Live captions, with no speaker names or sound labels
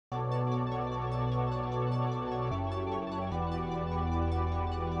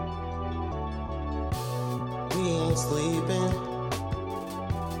ain't sleeping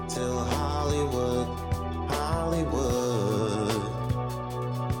till Hollywood, Hollywood.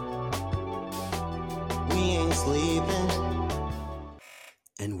 We ain't sleeping.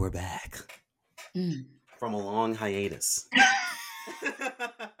 And we're back from a long hiatus. Go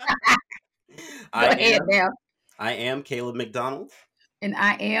ahead now. I am Caleb McDonald. And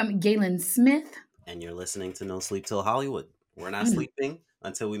I am Galen Smith. And you're listening to No Sleep Till Hollywood. We're not sleeping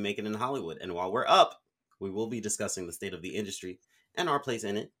until we make it in Hollywood. And while we're up, we will be discussing the state of the industry and our place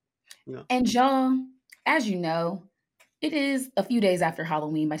in it. You know. And y'all, as you know, it is a few days after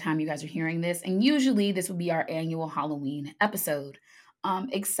Halloween by the time you guys are hearing this. And usually this will be our annual Halloween episode.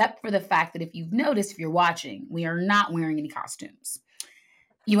 Except for the fact that if you've noticed, if you're watching, we are not wearing any costumes.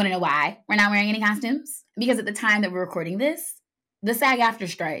 You want to know why we're not wearing any costumes? Because at the time that we're recording this, the SAG-AFTRA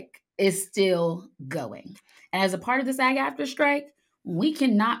strike is still going. And as a part of the SAG-AFTRA strike, we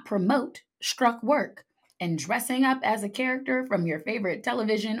cannot promote struck work. And dressing up as a character from your favorite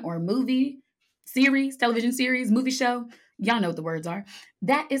television or movie series, television series, movie show, y'all know what the words are,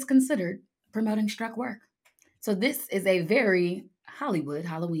 that is considered promoting struck work. So this is a very Hollywood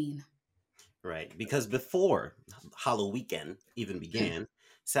Halloween. Right, because before Halloween even began,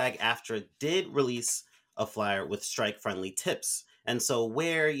 SAG-AFTRA did release a flyer with strike-friendly tips. And so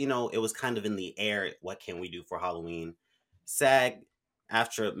where, it was kind of in the air, what can we do for Halloween?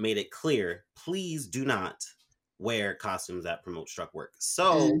 SAG-AFTRA made it clear, please do not wear costumes that promote struck work.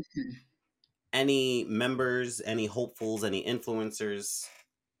 So any members, any hopefuls, any influencers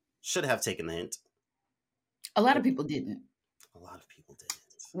should have taken the hint. A lot of people didn't. A lot of people didn't.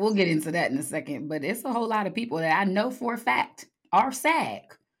 We'll get into that in a second, but it's a whole lot of people that I know for a fact are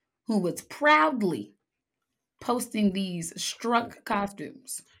SAG who was proudly posting these struck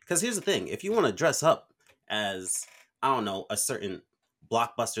costumes. Because here's the thing. If you want to dress up as, I don't know, a certain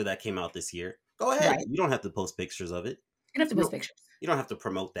blockbuster that came out this year, go ahead. Right. You don't have to post pictures of it. You don't have to post pictures. You don't have to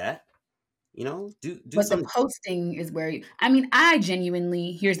promote that. Do but something. The posting is where I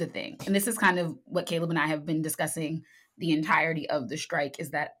genuinely, here's the thing. And this is kind of what Caleb and I have been discussing the entirety of the strike,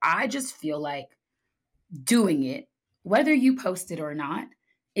 is that I just feel like doing it, whether you post it or not,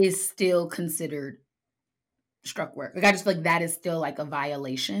 is still considered struck work. Like, I just feel like that is still like a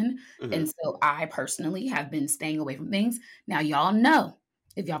violation. Mm-hmm. And so I personally have been staying away from things. Now, y'all know,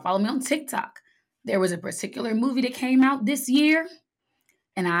 if y'all follow me on TikTok, there was a particular movie that came out this year,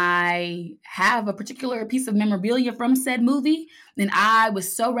 and I have a particular piece of memorabilia from said movie, and I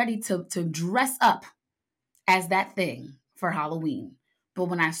was so ready to dress up as that thing for Halloween. But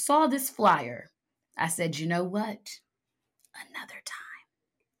when I saw this flyer, I said, you know what? Another time.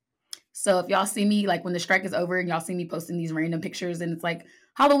 So if y'all see me, like when the strike is over and y'all see me posting these random pictures and it's like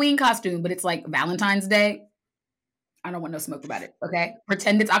Halloween costume, but it's like Valentine's Day, I don't want no smoke about it, okay?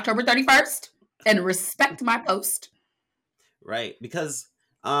 Pretend it's October 31st and respect my post. Right, because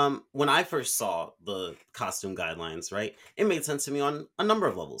when I first saw the costume guidelines, right, it made sense to me on a number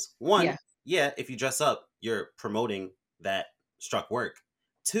of levels. One, yeah, if you dress up, you're promoting that struck work.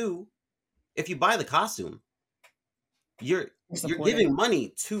 Two, if you buy the costume, you're giving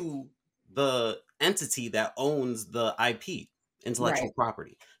money to the entity that owns the IP, intellectual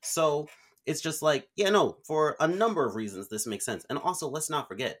property. So it's just like, for a number of reasons, this makes sense. And also, let's not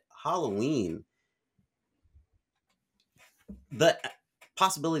forget, Halloween, the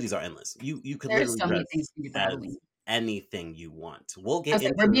possibilities are endless. You could literally dress as anything you want. We'll get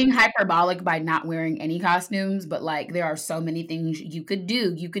into we're being hyperbolic by not wearing any costumes, but like there are so many things you could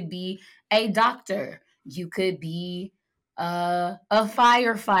do. You could be a doctor. You could be a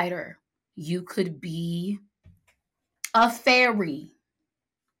firefighter. You could be a fairy.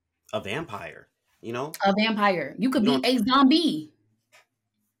 A vampire, A vampire. You could be a zombie.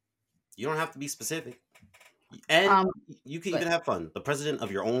 You don't have to be specific. And you can even have fun. The president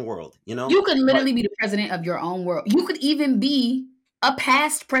of your own world, You could literally be the president of your own world. You could even be a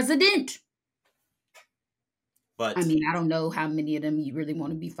past president. But I don't know how many of them you really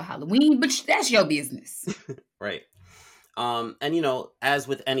want to be for Halloween, but that's your business. Right. And as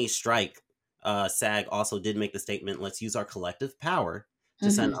with any strike, SAG also did make the statement, let's use our collective power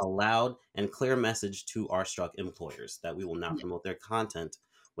to send a loud and clear message to our struck employers that we will not promote their content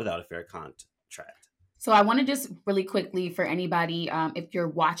without a fair contract. So I want to just really quickly, for anybody, if you're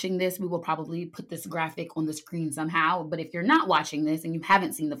watching this, we will probably put this graphic on the screen somehow. But if you're not watching this and you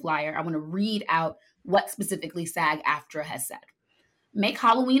haven't seen the flyer, I want to read out what specifically SAG-AFTRA has said. Make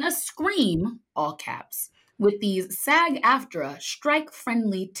Halloween a scream, all caps, with these SAG-AFTRA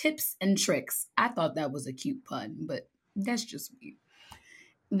strike-friendly tips and tricks. I thought that was a cute pun, but that's just me.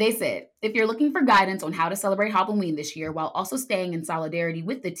 They said, if you're looking for guidance on how to celebrate Halloween this year while also staying in solidarity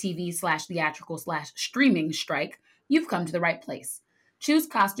with the TV/theatrical/streaming strike, you've come to the right place. Choose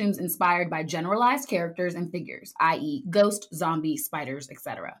costumes inspired by generalized characters and figures, i.e., ghost, zombie, spiders,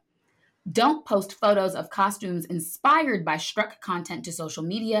 etc. Don't post photos of costumes inspired by struck content to social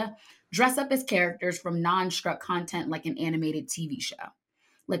media. Dress up as characters from non struck content like an animated TV show.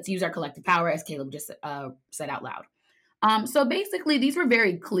 Let's use our collective power, as Caleb just said out loud. So basically, these were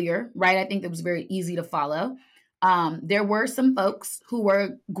very clear, right? I think it was very easy to follow. There were some folks who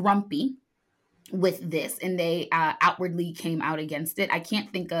were grumpy with this, and they outwardly came out against it. I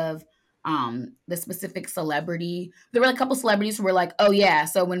can't think of the specific celebrity. There were a couple celebrities who were like, "Oh yeah,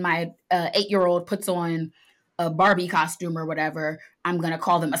 so when my 8-year-old puts on a Barbie costume or whatever, I'm gonna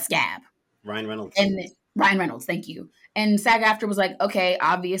call them a scab." Ryan Reynolds. And Ryan Reynolds, thank you. And SAG-AFTRA was like, "Okay,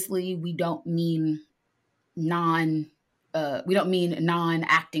 obviously we don't mean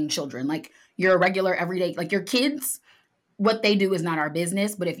non-acting children. Like you're a regular everyday, like your kids, what they do is not our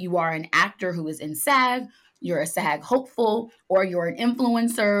business. But if you are an actor who is in SAG, you're a SAG hopeful, or you're an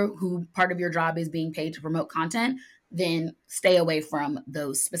influencer who part of your job is being paid to promote content, then stay away from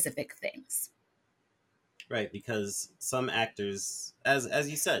those specific things." Right, because some actors, as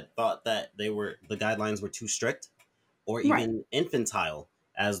you said, thought that the guidelines were too strict or even infantile,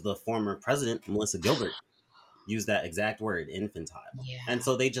 as the former president, Melissa Gilbert, used that exact word, infantile. Yeah. And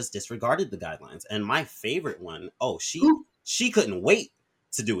so they just disregarded the guidelines. And my favorite one, she couldn't wait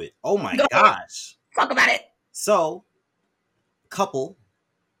to do it. Oh my gosh. Talk about it. So, couple,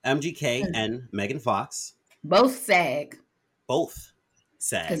 MGK and Megan Fox. Both SAG. Both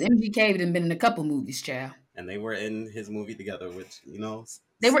SAG. Because MGK had been in a couple movies, child. And they were in his movie together, which,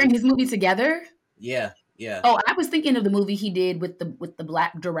 They were in his movie together? Yeah, yeah. Oh, I was thinking of the movie he did with the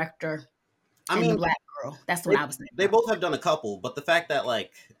black director. The black girl. That's what I was thinking. They both have done a couple, but the fact that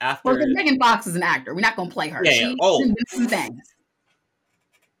after Megan Fox is an actor, we're not gonna play her. Yeah, she did some things.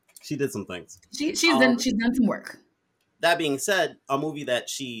 She did some things. She's done some work. That being said, a movie that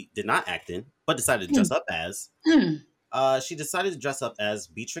she did not act in, but decided to dress up as. She decided to dress up as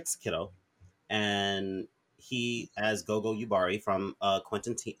Beatrix Kiddo, and he as Gogo Yubari from a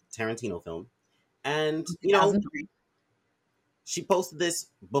Quentin Tarantino film. And she posted this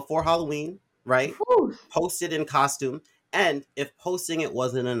before Halloween, right? Whew. Posted in costume, and if posting it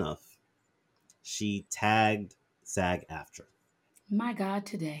wasn't enough, she tagged SAG-AFTRA. My God,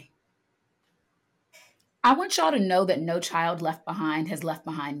 today. I want y'all to know that No Child Left Behind has left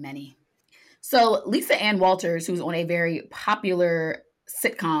behind many. So Lisa Ann Walters, who's on a very popular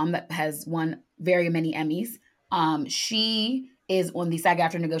sitcom that has won very many Emmys, she is on the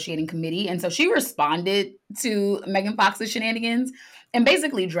SAG-AFTRA negotiating committee. And so she responded to Megan Fox's shenanigans and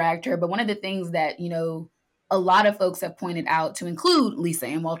basically dragged her. But one of the things that, a lot of folks have pointed out, to include Lisa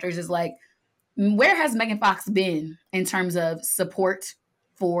Ann Walters, is where has Megan Fox been in terms of support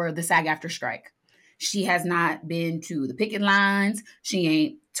for the SAG-AFTRA strike? She has not been to the picket lines. She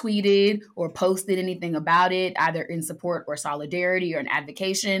ain't tweeted or posted anything about it, either in support or solidarity or an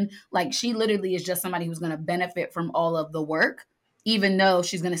advocation. She literally is just somebody who's going to benefit from all of the work, even though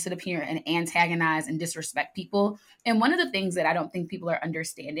she's going to sit up here and antagonize and disrespect people. And one of the things that I don't think people are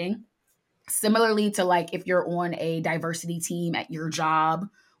understanding, similarly to if you're on a diversity team at your job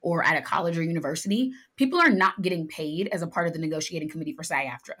or at a college or university, people are not getting paid as a part of the negotiating committee for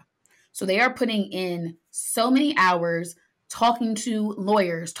SAG-AFTRA. So they are putting in so many hours talking to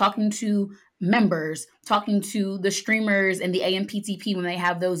lawyers, talking to members, talking to the streamers and the AMPTP when they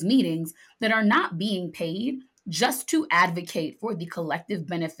have those meetings, that are not being paid just to advocate for the collective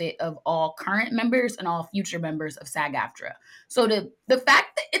benefit of all current members and all future members of SAG-AFTRA. So the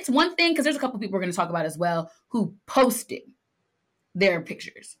fact that it's one thing, because there's a couple people we're going to talk about as well who posted their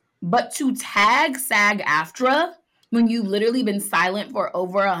pictures, but to tag SAG-AFTRA when you've literally been silent for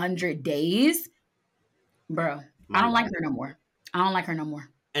over 100 days, bro, I don't like her no more.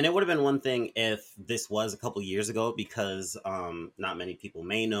 And it would have been one thing if this was a couple years ago, because not many people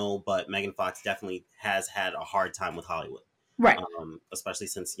may know, but Megan Fox definitely has had a hard time with Hollywood. Right. Especially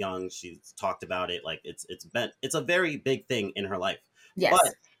since young, she's talked about it. It's a very big thing in her life. Yes.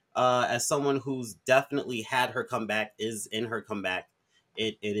 But as someone who's definitely had her comeback, is in her comeback,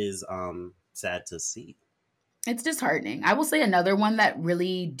 it is sad to see. It's disheartening. I will say another one that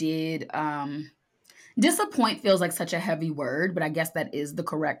really did disappoint feels like such a heavy word, but I guess that is the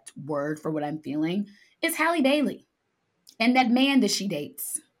correct word for what I'm feeling, is Halle Bailey and that man that she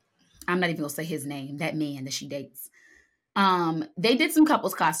dates. I'm not even gonna say his name, that man that she dates. They did some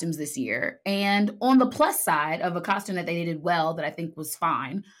couples costumes this year, and on the plus side of a costume that they did well, that I think was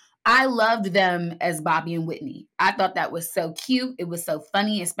fine, I loved them as Bobby and Whitney. I thought that was so cute. It was so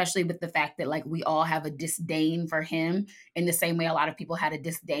funny, especially with the fact that like we all have a disdain for him in the same way a lot of people had a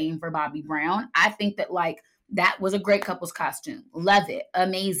disdain for Bobby Brown. I think that like that was a great couple's costume. Love it.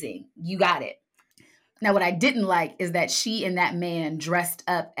 Amazing. You got it. Now, what I didn't like is that she and that man dressed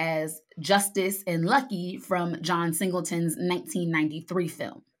up as Justice and Lucky from John Singleton's 1993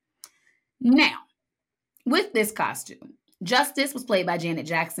 film. Now, with this costume, Justice was played by Janet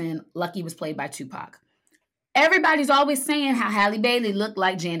Jackson. Lucky was played by Tupac. Everybody's always saying how Halle Bailey looked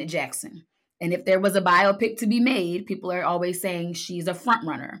like Janet Jackson. And if there was a biopic to be made, people are always saying she's a front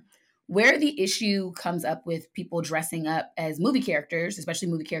runner. Where the issue comes up with people dressing up as movie characters, especially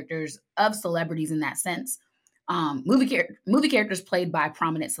movie characters of celebrities in that sense, movie characters played by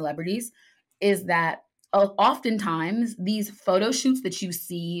prominent celebrities, is that oftentimes these photo shoots that you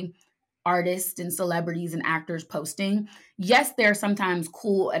see artists and celebrities and actors posting, yes, they're sometimes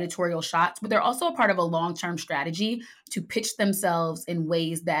cool editorial shots, but they're also a part of a long-term strategy to pitch themselves in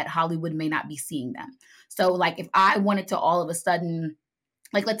ways that Hollywood may not be seeing them. So like if I wanted to all of a sudden,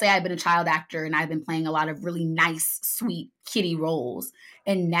 like let's say I've been a child actor and I've been playing a lot of really nice, sweet kiddie roles,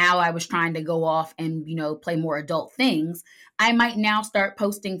 and now I was trying to go off and, you know, play more adult things, I might now start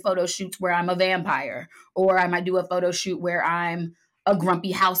posting photo shoots where I'm a vampire, or I might do a photo shoot where I'm a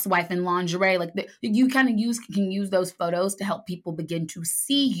grumpy housewife in lingerie. Like you kind of can use those photos to help people begin to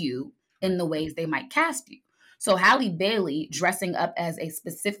see you in the ways they might cast you. So Halle Bailey dressing up as a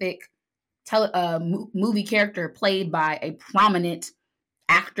specific movie character played by a prominent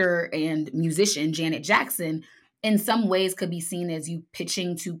actor and musician, Janet Jackson, in some ways could be seen as you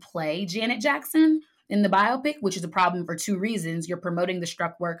pitching to play Janet Jackson in the biopic, which is a problem for two reasons. You're promoting the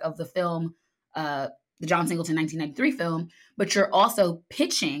struck work of the film, the John Singleton 1993 film, but you're also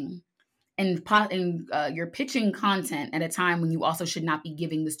pitching and you're pitching content at a time when you also should not be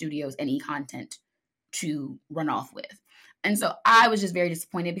giving the studios any content to run off with. And so I was just very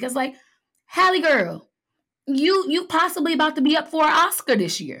disappointed because like, Halle girl, you possibly about to be up for an Oscar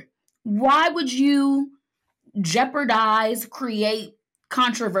this year. Why would you jeopardize, create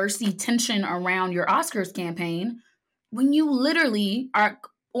controversy, tension around your Oscars campaign when you literally are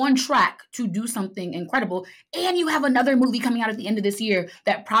on track to do something incredible, and you have another movie coming out at the end of this year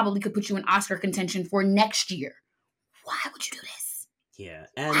that probably could put you in Oscar contention for next year? Why would you do this? Yeah,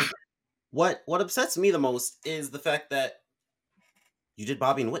 and what upsets me the most is the fact that you did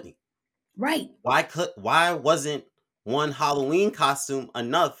Bobby and Whitney. Right. Why wasn't one Halloween costume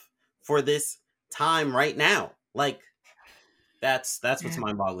enough for this time right now? Like that's what's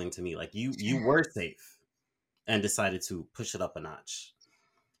mind-boggling to me. Like you were safe and decided to push it up a notch.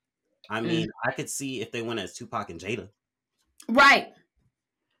 I mean, I could see if they went as Tupac and Jada. Right.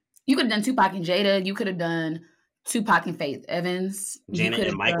 You could have done Tupac and Jada. You could have done Tupac and Faith Evans. Janet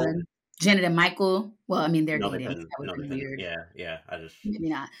and Michael. Janet and Michael. Well, I mean, they're dating. No, weird. Yeah. Maybe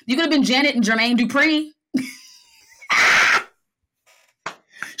not. You could have been Janet and Jermaine Dupri.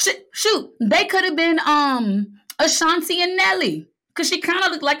 Shoot, they could have been Ashanti and Nelly, because she kind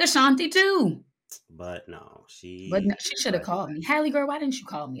of looked like Ashanti too. But no, she should have called me. Halle girl, why didn't you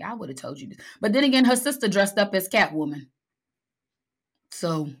call me? I would have told you this. But then again, her sister dressed up as Catwoman.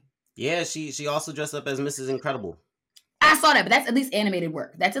 So yeah, she also dressed up as Mrs. Incredible. I saw that, but that's at least animated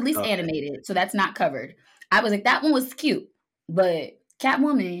work. That's at least animated, so that's not covered. I was like, that one was cute, but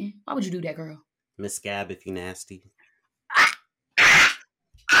Catwoman, why would you do that, girl? Miss Scab, if you nasty.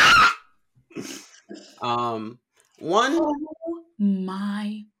 One. Oh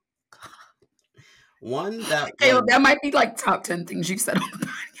my God. One that Caleb, that might be like top 10 things you said on the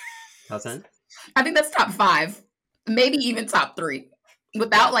podcast. Top 10? I think that's top 5, maybe even top 3.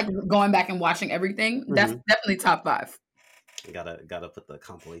 Without like going back and watching everything, that's definitely top 5. Gotta put the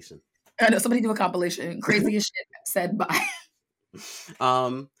compilation. I know, somebody do a compilation. Craziest shit said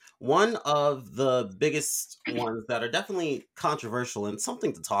by. One of the biggest ones that are definitely controversial and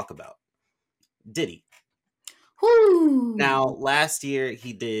something to talk about. Diddy. Woo. Now, last year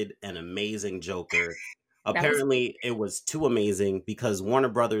he did an amazing Joker. Apparently, it was too amazing because Warner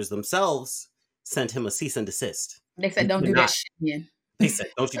Brothers themselves sent him a cease and desist. They said, "Don't do that shit again." They said,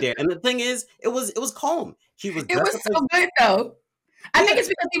 "Don't you dare!" And the thing is, it was calm. It was so good though. I think it's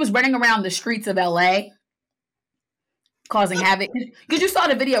because he was running around the streets of LA, causing havoc. Because you saw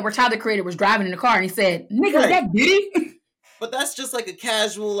the video where Tyler the Creator was driving in the car and he said, "Nigga, that Diddy." But that's just like a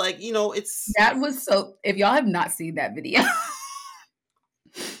casual, like, you know, it's... That was so... If y'all have not seen that video,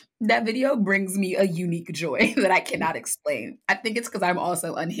 that video brings me a unique joy that I cannot explain. I think it's because I'm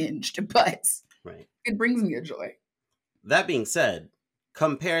also unhinged, but it brings me a joy. That being said,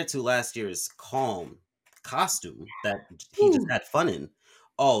 compared to last year's calm costume that he just had fun in,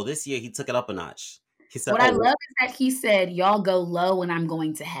 Oh, this year he took it up a notch. He said, What I love is that he said, "Y'all go low and I'm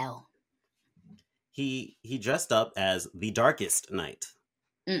going to hell." He dressed up as the Darkest Knight.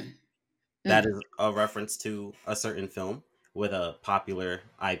 Mm. That is a reference to a certain film with a popular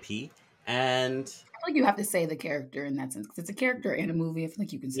IP. And I feel like you have to say the character in that sense, because it's a character in a movie. I feel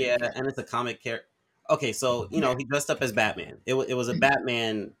like you can say yeah, and it's a comic character. Okay, so he dressed up as Batman. It was a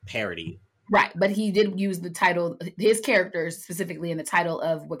Batman parody. Right, but he did use the title, his character specifically in the title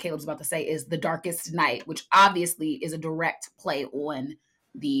of what Caleb's about to say is The Darkest Knight, which obviously is a direct play on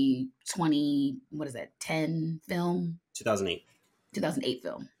the 10 film? 2008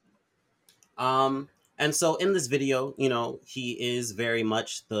 film. And so in this video, he is very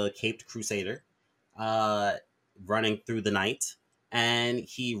much the caped crusader, running through the night, and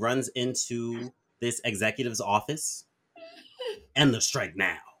he runs into this executive's office. End the strike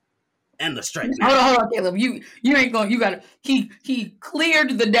now. End the strike now. Hold on, Caleb. You ain't going. You got to. He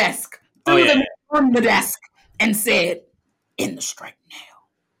cleared the desk, threw them from the desk, and said, "End the strike now."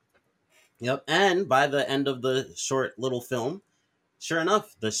 Yep. And by the end of the short little film, sure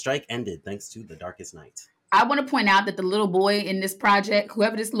enough, the strike ended thanks to The Darkest Knight. I want to point out that the little boy in this project,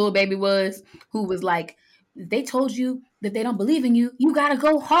 whoever this little baby was, who was like, they told you that they don't believe in you. You got to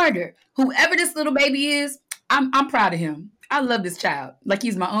go harder. Whoever this little baby is, I'm proud of him. I love this child. Like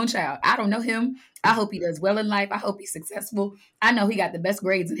he's my own child. I don't know him. I hope he does well in life. I hope he's successful. I know he got the best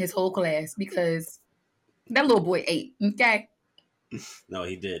grades in his whole class because that little boy ate. Okay. No,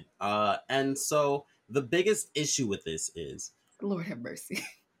 he did. And so the biggest issue with this is, Lord have mercy.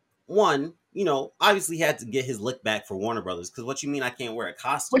 One, obviously he had to get his lick back for Warner Brothers, because what you mean I can't wear a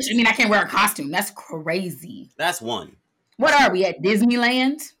costume? What you mean I can't wear a costume? That's crazy. That's one. What are we, at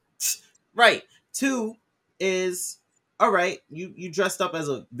Disneyland? Right. Two is, all right, you dressed up as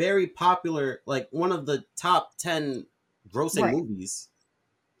a very popular, like one of the top 10 grossing movies,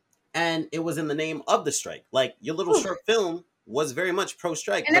 and it was in the name of the strike. Like your little short film was very much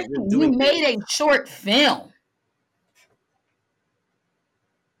pro-strike. And you made a short film.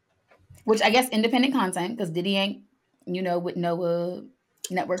 Which I guess independent content, because Diddy ain't, with no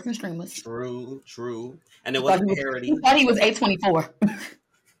networks and streamers. True. And it was a parody. He thought he was A24.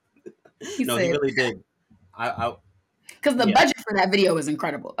 He really did. Because the budget for that video is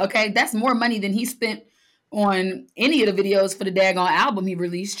incredible. Okay, that's more money than he spent on any of the videos for the daggone album he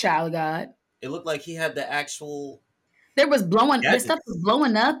released, Child of God. It looked like he had the actual. The stuff was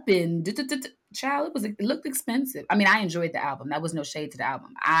blowing up and child. It looked expensive. I mean, I enjoyed the album. That was no shade to the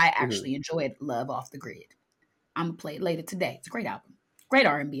album. I actually enjoyed Love Off the Grid. I'm gonna play it later today. It's a great album, great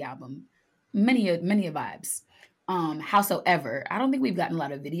R&B album, many vibes. Howsoever, I don't think we've gotten a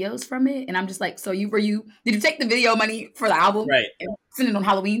lot of videos from it, and I'm just like, so did you take the video money for the album, right, and send it on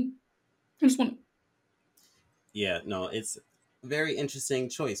Halloween? I just want. Yeah, no, it's a very interesting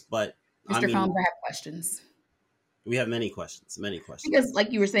choice, but Mr. Combs, I have questions. We have many questions. Because,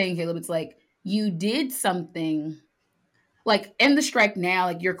 like you were saying, Caleb, it's like you did something. Like in the strike now,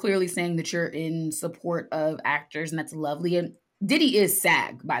 like you're clearly saying that you're in support of actors, and that's lovely. And Diddy is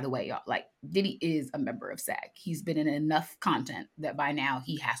SAG, by the way, y'all. Like Diddy is a member of SAG. He's been in enough content that by now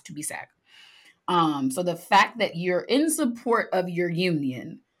he has to be SAG. So the fact that you're in support of your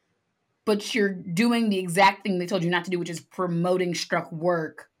union, but you're doing the exact thing they told you not to do, which is promoting struck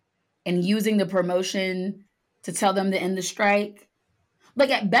work and using the promotion to tell them to end the strike.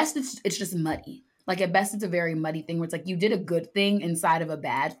 Like at best, it's just muddy. Like at best, it's a very muddy thing where it's like you did a good thing inside of a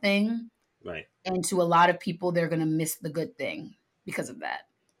bad thing. Right. And to a lot of people, they're going to miss the good thing because of that.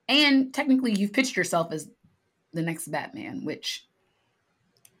 And technically, you've pitched yourself as the next Batman, which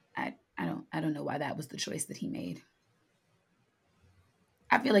I don't know why that was the choice that he made.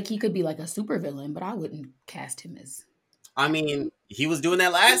 I feel like he could be like a supervillain, but I wouldn't cast him as. I mean, he was doing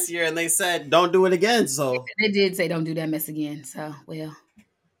that last year, and they said don't do it again. So they did say don't do that mess again. So well,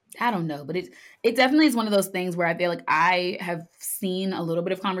 I don't know, but it definitely is one of those things where I feel like I have seen a little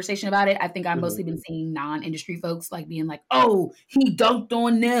bit of conversation about it. I think I've mostly been seeing non-industry folks like being like, "Oh, he dunked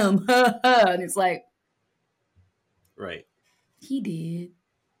on them," and it's like, right, he did,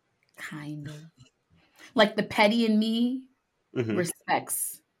 kind of. Like the petty in me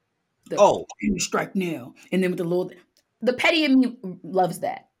respects the strike now, and then with the petty in me loves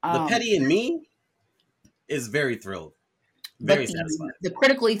that. The petty in me is very thrilled. Very satisfied. The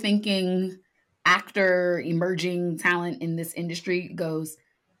critically thinking actor, emerging talent in this industry goes,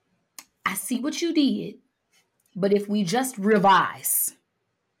 I see what you did, but if we just revise.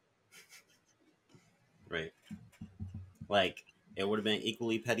 Right. Like, it would have been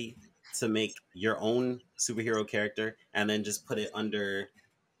equally petty to make your own superhero character and then just put it under,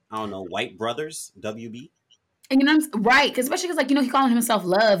 I don't know, White Brothers, WB. And you know, right? Cause especially because, like, you know, he calling himself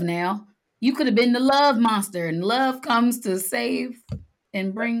Love now. You could have been the love monster, and love comes to save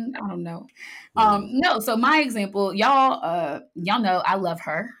and bring. I don't know. Mm. No. So my example, y'all know I love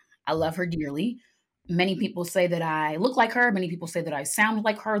her. I love her dearly. Many people say that I look like her. Many people say that I sound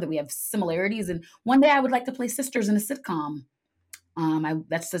like her. That we have similarities. And one day I would like to play sisters in a sitcom.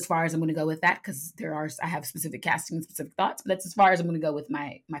 That's as far as I'm going to go with that because I have specific casting and specific thoughts, but that's as far as I'm going to go with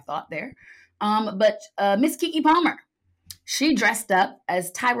my thought there. But Miss Keke Palmer, she dressed up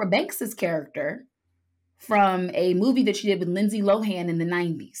as Tyra Banks's character from a movie that she did with Lindsay Lohan in the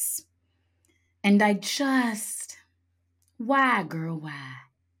 90s. And why, girl, why?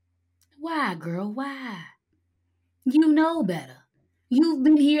 Why, girl, why? You know better. You've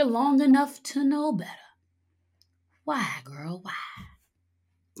been here long enough to know better. Why, girl, why?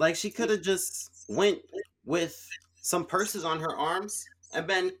 Like she could have just went with some purses on her arms and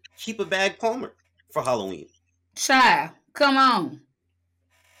been Keep a Bag Palmer for Halloween. Child, come on.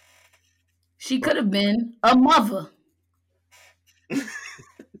 She could have been a mother.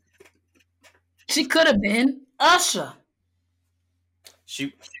 She could have been Usher.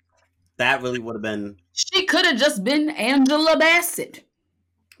 That really would have been. She could have just been Angela Bassett.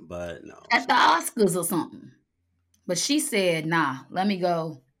 But no. At the Oscars or something. But she said, nah, let me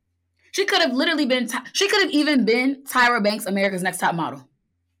go. She could have literally been, she could have even been Tyra Banks, America's Next Top Model.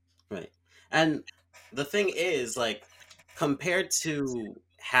 Right. And the thing is, like, compared to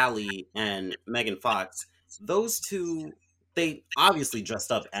Halle and Megan Fox, those two, they obviously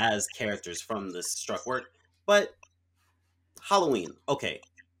dressed up as characters from this struck work, but Halloween, okay.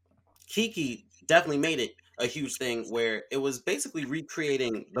 Keke definitely made it a huge thing where it was basically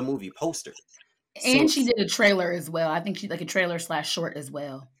recreating the movie poster. And she did a trailer as well. I think she like a trailer / short as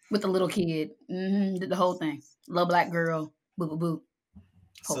well with the little kid. Did the whole thing. Little black girl. Boop boop boop.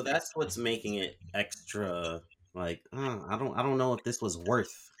 So that's what's making it extra. Like I don't know if this was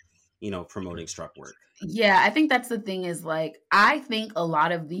worth, promoting struck work. Yeah, I think that's the thing is like I think a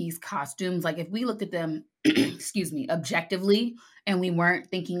lot of these costumes, like if we looked at them, excuse me, objectively, and we weren't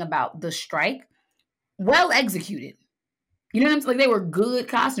thinking about the strike, well executed. You know what I'm saying? Like they were good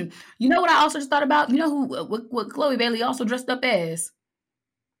costumes. You know what I also just thought about? You know what Chloe Bailey also dressed up as?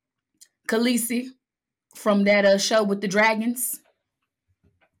 Khaleesi from that show with the dragons.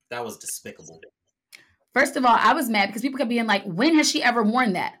 That was despicable. First of all, I was mad because people kept being like, when has she ever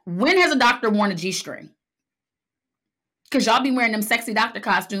worn that? When has a doctor worn a G-string? Because y'all be wearing them sexy doctor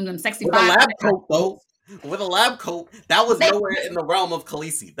costumes, them sexy with a lab coat, though. With a lab coat, that was nowhere in the realm of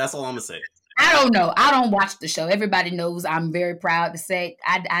Khaleesi. That's all I'm gonna say. I don't know. I don't watch the show. Everybody knows I'm very proud to say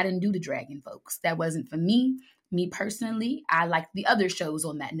I didn't do the dragon, folks. That wasn't for me. Me personally, I liked the other shows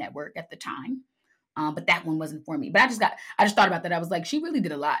on that network at the time. But that one wasn't for me. But I just thought about that. I was like, she really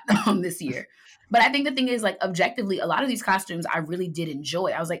did a lot this year. But I think the thing is, like, objectively, a lot of these costumes I really did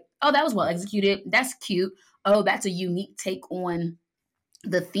enjoy. I was like, oh, that was well executed. That's cute. Oh, that's a unique take on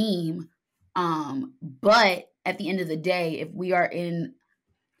the theme. But at the end of the day, if we are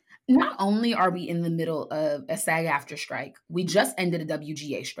not only are we in the middle of a SAG-AFTRA strike, we just ended a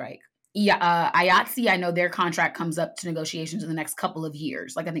WGA strike. Yeah, IATSE, I know their contract comes up to negotiations in the next couple of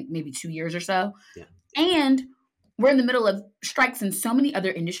years, like I think maybe 2 years or so. Yeah. And we're in the middle of strikes in so many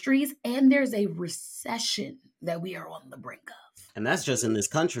other industries, and there's a recession that we are on the brink of. And that's just in this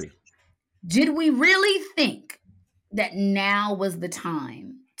country. Did we really think that now was the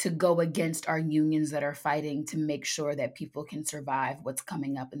time to go against our unions that are fighting to make sure that people can survive what's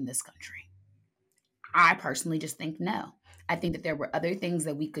coming up in this country? I personally just think no. I think that there were other things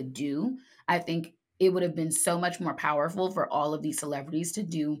that we could do. I think it would have been so much more powerful for all of these celebrities to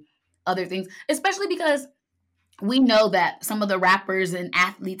do other things, especially because we know that some of the rappers and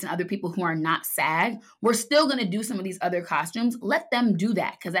athletes and other people who are not SAG, we're still going to do some of these other costumes. Let them do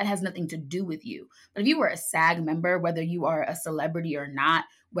that because that has nothing to do with you. But if you were a SAG member, whether you are a celebrity or not,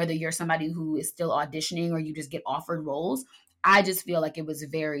 whether you're somebody who is still auditioning or you just get offered roles, I just feel like it was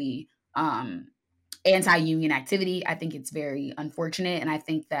very anti-union activity. I think it's very unfortunate. And I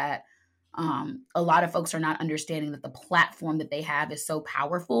think that a lot of folks are not understanding that the platform that they have is so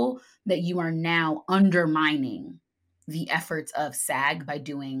powerful that you are now undermining the efforts of SAG by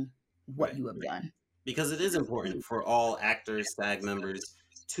doing what you have done. Because it is important for all actors, SAG members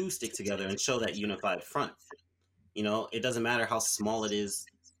to stick together and show that unified front. It doesn't matter how small it is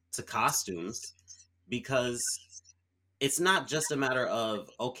to costumes, because it's not just a matter of,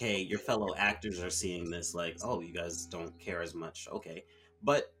 okay, your fellow actors are seeing this like, oh, you guys don't care as much. Okay.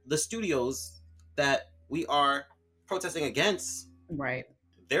 But the studios that we are protesting against, right?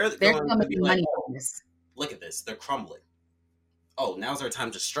 They're going to be like, oh, look at this. They're crumbling. Oh, now's our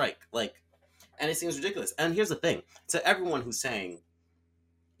time to strike. Like, And it seems ridiculous. And here's the thing: to everyone who's saying,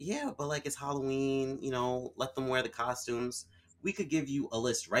 "Yeah, but like it's Halloween, let them wear the costumes." We could give you a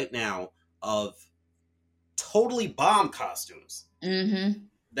list right now of totally bomb costumes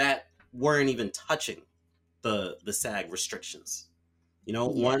that weren't even touching the SAG restrictions. Yeah.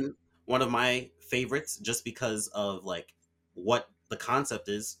 One of my favorites, just because of like what the concept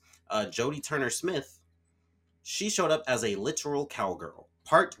is, Jodie Turner-Smith. She showed up as a literal cowgirl,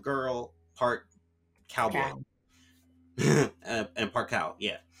 part girl, part cowboy, and part cow.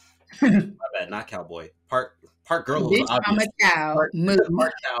 Yeah, my bad, not cowboy. Part girl was Bitch, I'm obvious. a cow.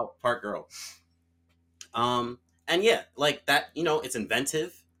 Part cow, part girl. And yeah, like that. It's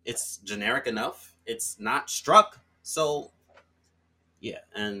inventive. It's generic enough. It's not struck. So yeah,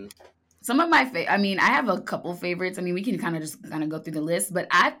 and some of my I have a couple favorites. I mean, we can kind of go through the list, but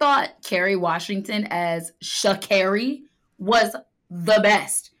I thought Kerry Washington as Sha'Carri was the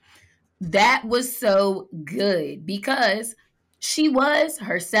best. That was so good because she was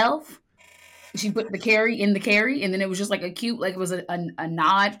herself. She put the Carrie in the Carrie, and then it was just like a cute, like it was a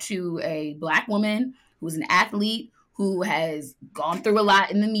nod to a Black woman who was an athlete who has gone through a lot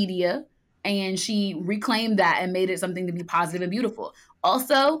in the media, and she reclaimed that and made it something to be positive and beautiful.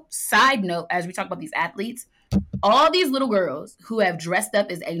 Also, side note, as we talk about these athletes, all these little girls who have dressed up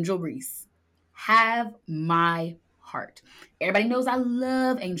as Angel Reese have my heart. Everybody knows I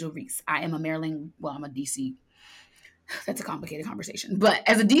love Angel Reese. I'm a DC. That's a complicated conversation. But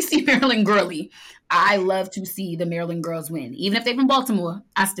as a DC Maryland girly, I love to see the Maryland girls win. Even if they're from Baltimore,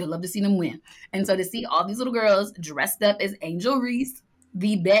 I still love to see them win. And so to see all these little girls dressed up as Angel Reese,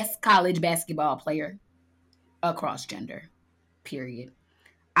 the best college basketball player across gender, period.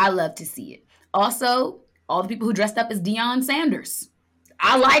 I love to see it. Also, all the people who dressed up as Deion Sanders.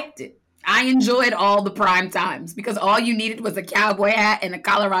 I liked it. I enjoyed all the prime times because all you needed was a cowboy hat and a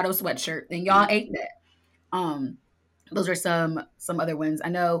Colorado sweatshirt, and y'all ate that. Those are some other ones. I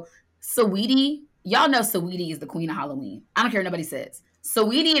know Saweetie. Y'all know Saweetie is the queen of Halloween. I don't care what nobody says.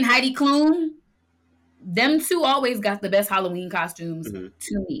 Saweetie and Heidi Klum, them two always got the best Halloween costumes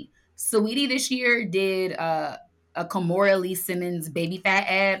to me. Saweetie this year did a Kimora Lee Simmons baby fat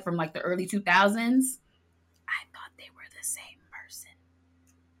ad from like the early 2000s. I thought they were the same person.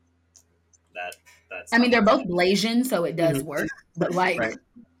 That's. I mean, they're both Blasian, so it does work. But like, right.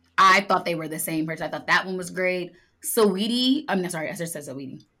 I thought they were the same person. I thought that one was great. Saweetie, I just said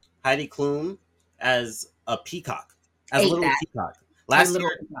Saweetie. Heidi Klum as a peacock, as a little peacock.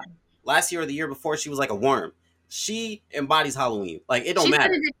 Last year or the year before, she was like a worm. She embodies Halloween. Like it don't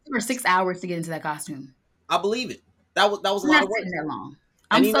matter. It took her 6 hours to get into that costume. I believe it. That was a lot of work. That long.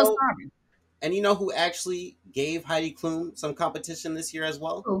 I'm so sorry. And you know who actually gave Heidi Klum some competition this year as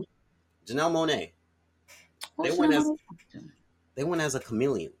well? Who? Janelle Monáe. They went as a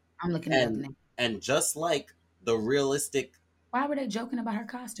chameleon. I'm looking at it now. And just like the realistic. Why were they joking about her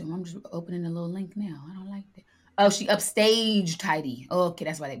costume? I'm just opening a little link now. I don't like that. Oh, she upstaged Heidi. Oh, okay,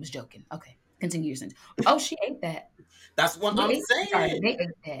 that's why they was joking. Okay, continue your sentence. Oh, she ate that. That's what I'm saying. Sorry, they ate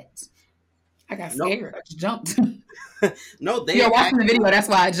that. I got scared. I just jumped. No, You're watching the video. That's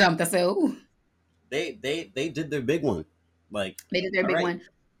why I jumped. I said, "Ooh." They did their big one. Like they did their big one.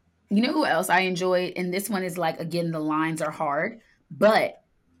 You know who else I enjoyed? And this one is like, again, the lines are hard, but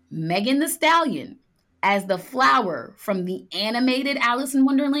Megan Thee Stallion as the flower from the animated Alice in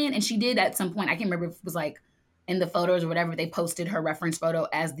Wonderland. And she did at some point, I can't remember if it was like in the photos or whatever, they posted her reference photo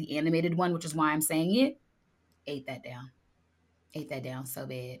as the animated one, which is why I'm saying it. Ate that down so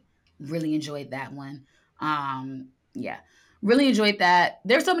bad. Really enjoyed that one. Yeah, really enjoyed that.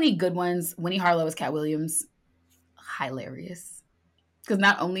 There's so many good ones. Winnie Harlow as Cat Williams. Hilarious. Because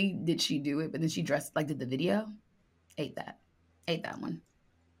not only did she do it, but then she did the video. Ate that one.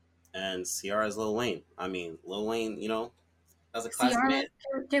 And Ciara's Lil Wayne. I mean, Lil Wayne, as a classic man.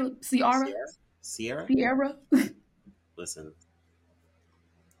 Ciara? Listen.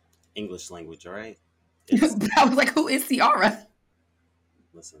 English language, all right? I was like, who is Ciara?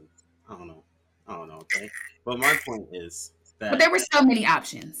 Listen, I don't know, okay? But my point is that... But there were so many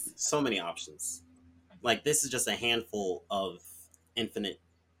options. So many options. Like, this is just a handful of infinite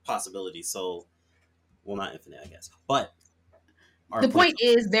possibilities. So, well, not infinite, I guess. But the point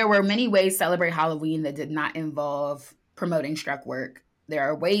is, there were many ways to celebrate Halloween that did not involve promoting struck work. There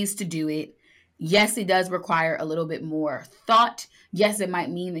are ways to do it. Yes, it does require a little bit more thought. Yes, it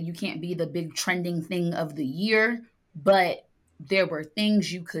might mean that you can't be the big trending thing of the year, but there were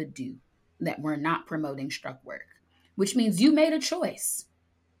things you could do that were not promoting struck work, which means you made a choice.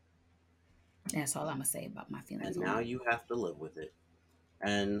 That's all I'm going to say about my feelings. And now you have to live with it.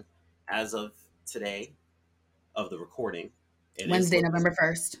 And as of today, of the recording, Wednesday, November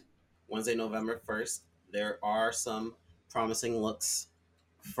 1st. Wednesday, November 1st, there are some promising looks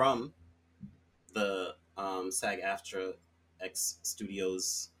from the SAG-AFTRA X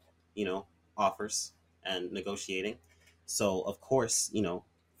Studios, offers and negotiating. So, of course,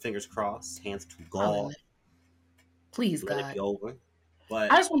 fingers crossed, hands to God. Please, let God. it be over.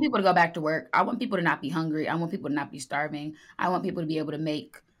 But I just want people to go back to work. I want people to not be hungry. I want people to not be starving. I want people to be able to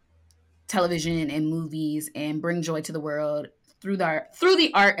make television and movies and bring joy to the world through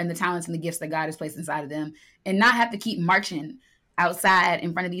the art and the talents and the gifts that God has placed inside of them, and not have to keep marching outside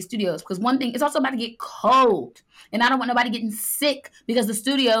in front of these studios. Because one thing, it's also about to get cold, and I don't want nobody getting sick because the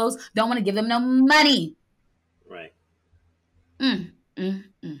studios don't want to give them no money. Right. I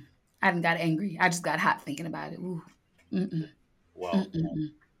haven't got angry. I just got hot thinking about it. Ooh. Well,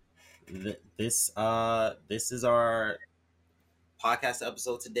 this is our podcast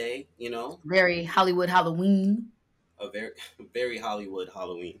episode today. Very Hollywood Halloween. A very very Hollywood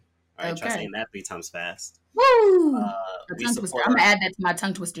Halloween. All right, try saying that 3 times fast. Woo! I'm gonna add that to my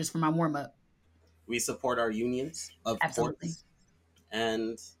tongue twisters for my warm up. We support our unions, of course,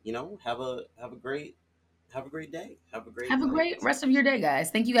 and have a great day. Have a great rest of your day,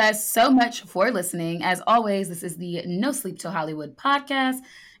 guys. Thank you guys so much for listening. As always, this is the No Sleep Till Hollywood podcast.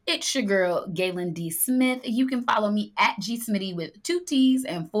 It's your girl, Galen D. Smith. You can follow me at G Smitty with 2 T's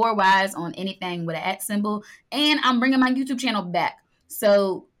and 4 Y's on anything with an @ symbol. And I'm bringing my YouTube channel back.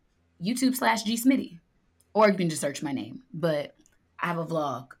 So YouTube/G Smitty. Or you can just search my name. But I have a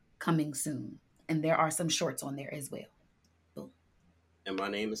vlog coming soon. And there are some shorts on there as well. Boom. And my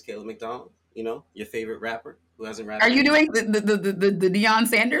name is Caleb McDonald. Your favorite rapper who hasn't rapped. Are you doing the Deion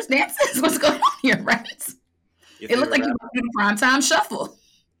Sanders dances? What's going on here, right? It looks like you're doing the primetime shuffle.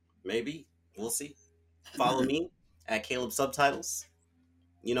 Maybe. We'll see. Follow me at Caleb Subtitles.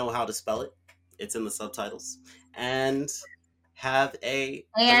 You know how to spell it. It's in the subtitles. And follow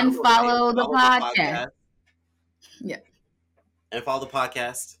the podcast. Yeah. And follow the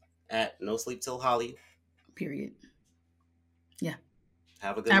podcast at No Sleep Till Holly. Period. Yeah.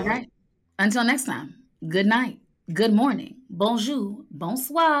 Have a good night. All right. Until next time. Good night. Good morning. Bonjour.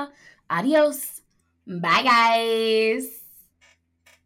 Bonsoir. Adios. Bye, guys.